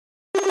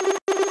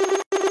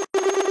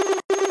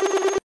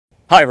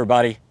Hi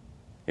everybody,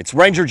 it's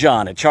Ranger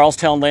John at Charles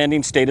Towne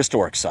Landing State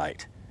Historic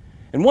Site.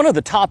 And one of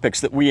the topics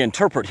that we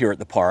interpret here at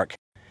the park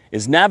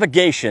is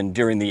navigation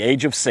during the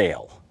Age of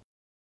Sail.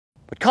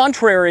 But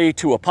contrary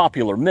to a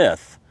popular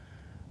myth,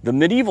 the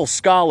medieval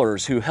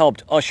scholars who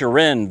helped usher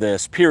in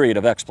this period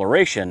of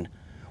exploration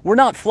were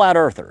not flat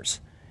earthers.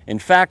 In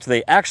fact,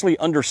 they actually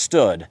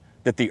understood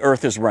that the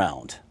earth is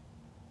round.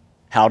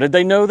 How did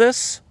they know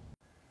this?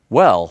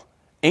 Well,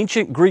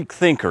 ancient Greek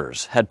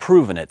thinkers had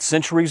proven it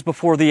centuries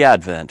before the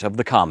advent of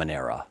the Common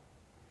Era.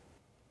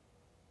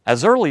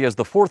 As early as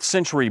the 4th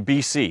century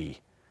BC,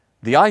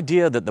 the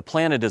idea that the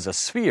planet is a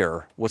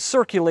sphere was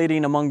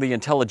circulating among the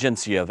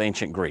intelligentsia of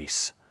ancient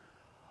Greece.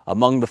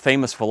 Among the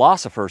famous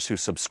philosophers who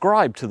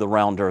subscribed to the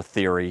round earth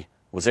theory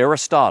was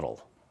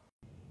Aristotle.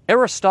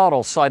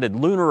 Aristotle cited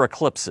lunar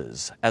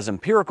eclipses as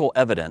empirical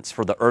evidence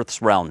for the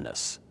Earth's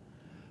roundness,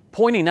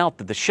 pointing out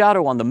that the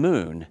shadow on the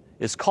moon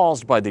is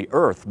caused by the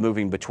Earth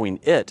moving between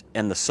it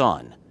and the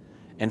sun,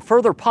 and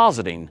further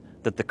positing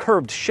that the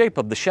curved shape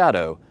of the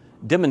shadow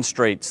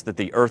demonstrates that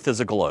the Earth is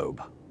a globe.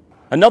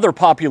 Another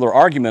popular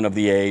argument of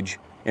the age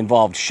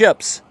involved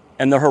ships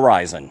and the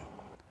horizon.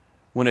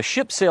 When a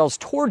ship sails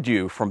toward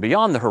you from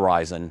beyond the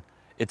horizon,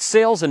 its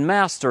sails and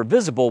masts are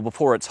visible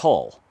before its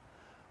hull,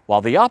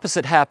 while the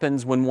opposite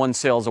happens when one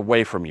sails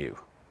away from you.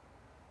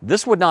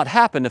 This would not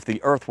happen if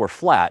the Earth were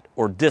flat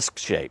or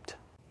disc-shaped.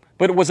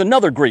 But it was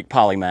another Greek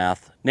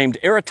polymath named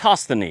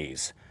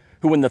Eratosthenes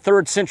who in the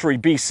 3rd century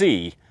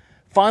BC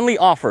finally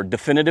offered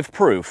definitive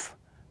proof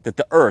that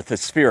the Earth is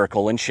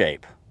spherical in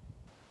shape.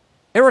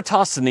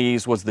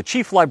 Eratosthenes was the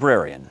chief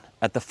librarian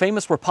at the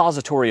famous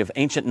repository of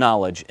ancient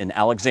knowledge in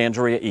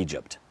Alexandria,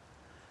 Egypt.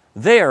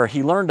 There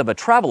he learned of a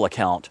travel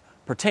account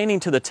pertaining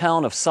to the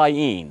town of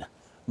Syene,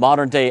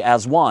 modern-day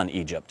Aswan,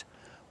 Egypt,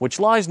 which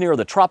lies near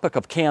the Tropic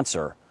of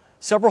Cancer,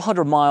 several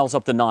hundred miles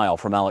up the Nile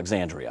from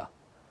Alexandria.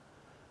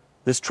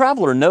 This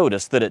traveler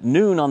noticed that at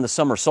noon on the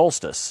summer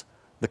solstice,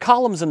 the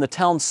columns in the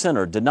town's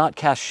center did not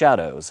cast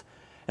shadows,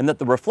 and that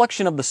the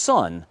reflection of the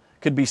sun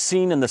could be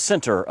seen in the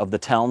center of the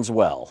town's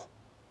well.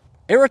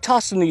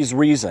 Eratosthenes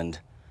reasoned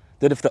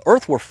that if the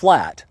earth were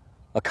flat,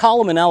 a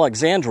column in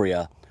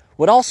Alexandria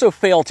would also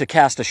fail to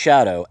cast a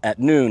shadow at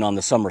noon on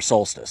the summer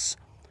solstice.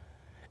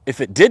 If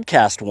it did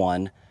cast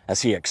one,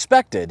 as he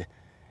expected,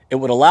 it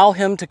would allow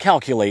him to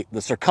calculate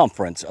the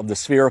circumference of the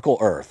spherical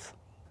earth.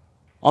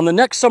 On the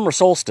next summer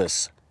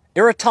solstice,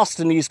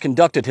 Eratosthenes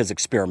conducted his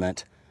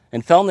experiment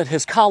and found that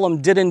his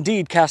column did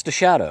indeed cast a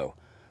shadow,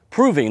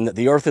 proving that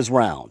the earth is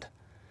round.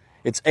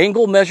 Its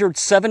angle measured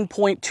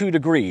 7.2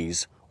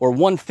 degrees, or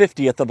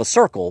 1/50th of a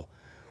circle,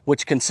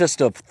 which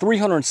consists of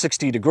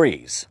 360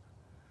 degrees.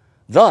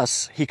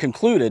 Thus, he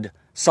concluded,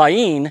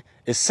 Syene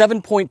is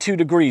 7.2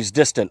 degrees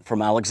distant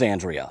from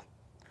Alexandria.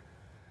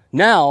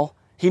 Now,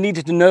 he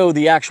needed to know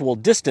the actual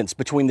distance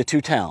between the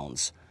two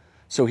towns,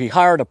 so he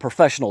hired a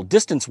professional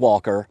distance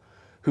walker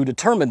who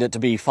determined it to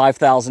be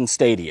 5,000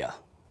 stadia.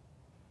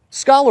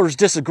 Scholars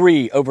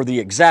disagree over the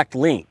exact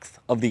length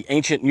of the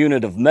ancient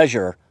unit of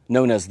measure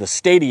known as the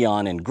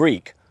stadion in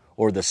Greek,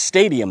 or the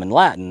stadium in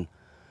Latin,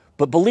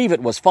 but believe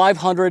it was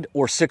 500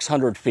 or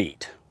 600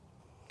 feet.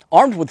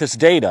 Armed with this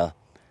data,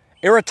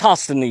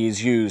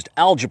 Eratosthenes used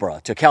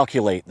algebra to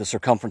calculate the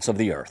circumference of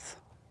the Earth.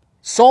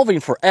 Solving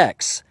for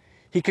x,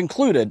 he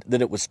concluded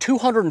that it was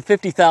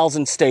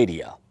 250,000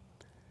 stadia.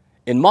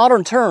 In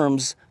modern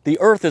terms, the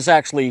Earth is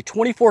actually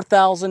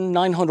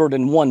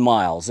 24,901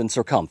 miles in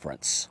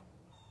circumference.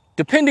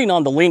 Depending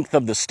on the length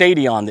of the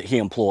stadion that he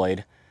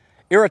employed,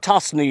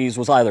 Eratosthenes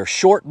was either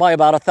short by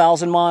about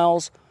 1,000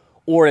 miles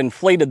or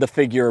inflated the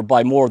figure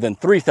by more than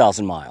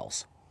 3,000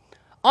 miles.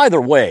 Either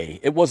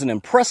way, it was an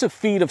impressive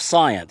feat of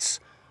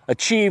science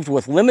achieved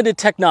with limited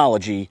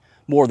technology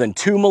more than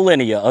 2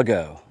 millennia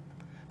ago.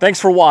 Thanks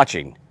for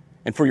watching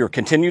and for your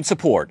continued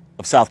support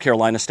of South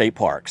Carolina State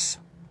Parks.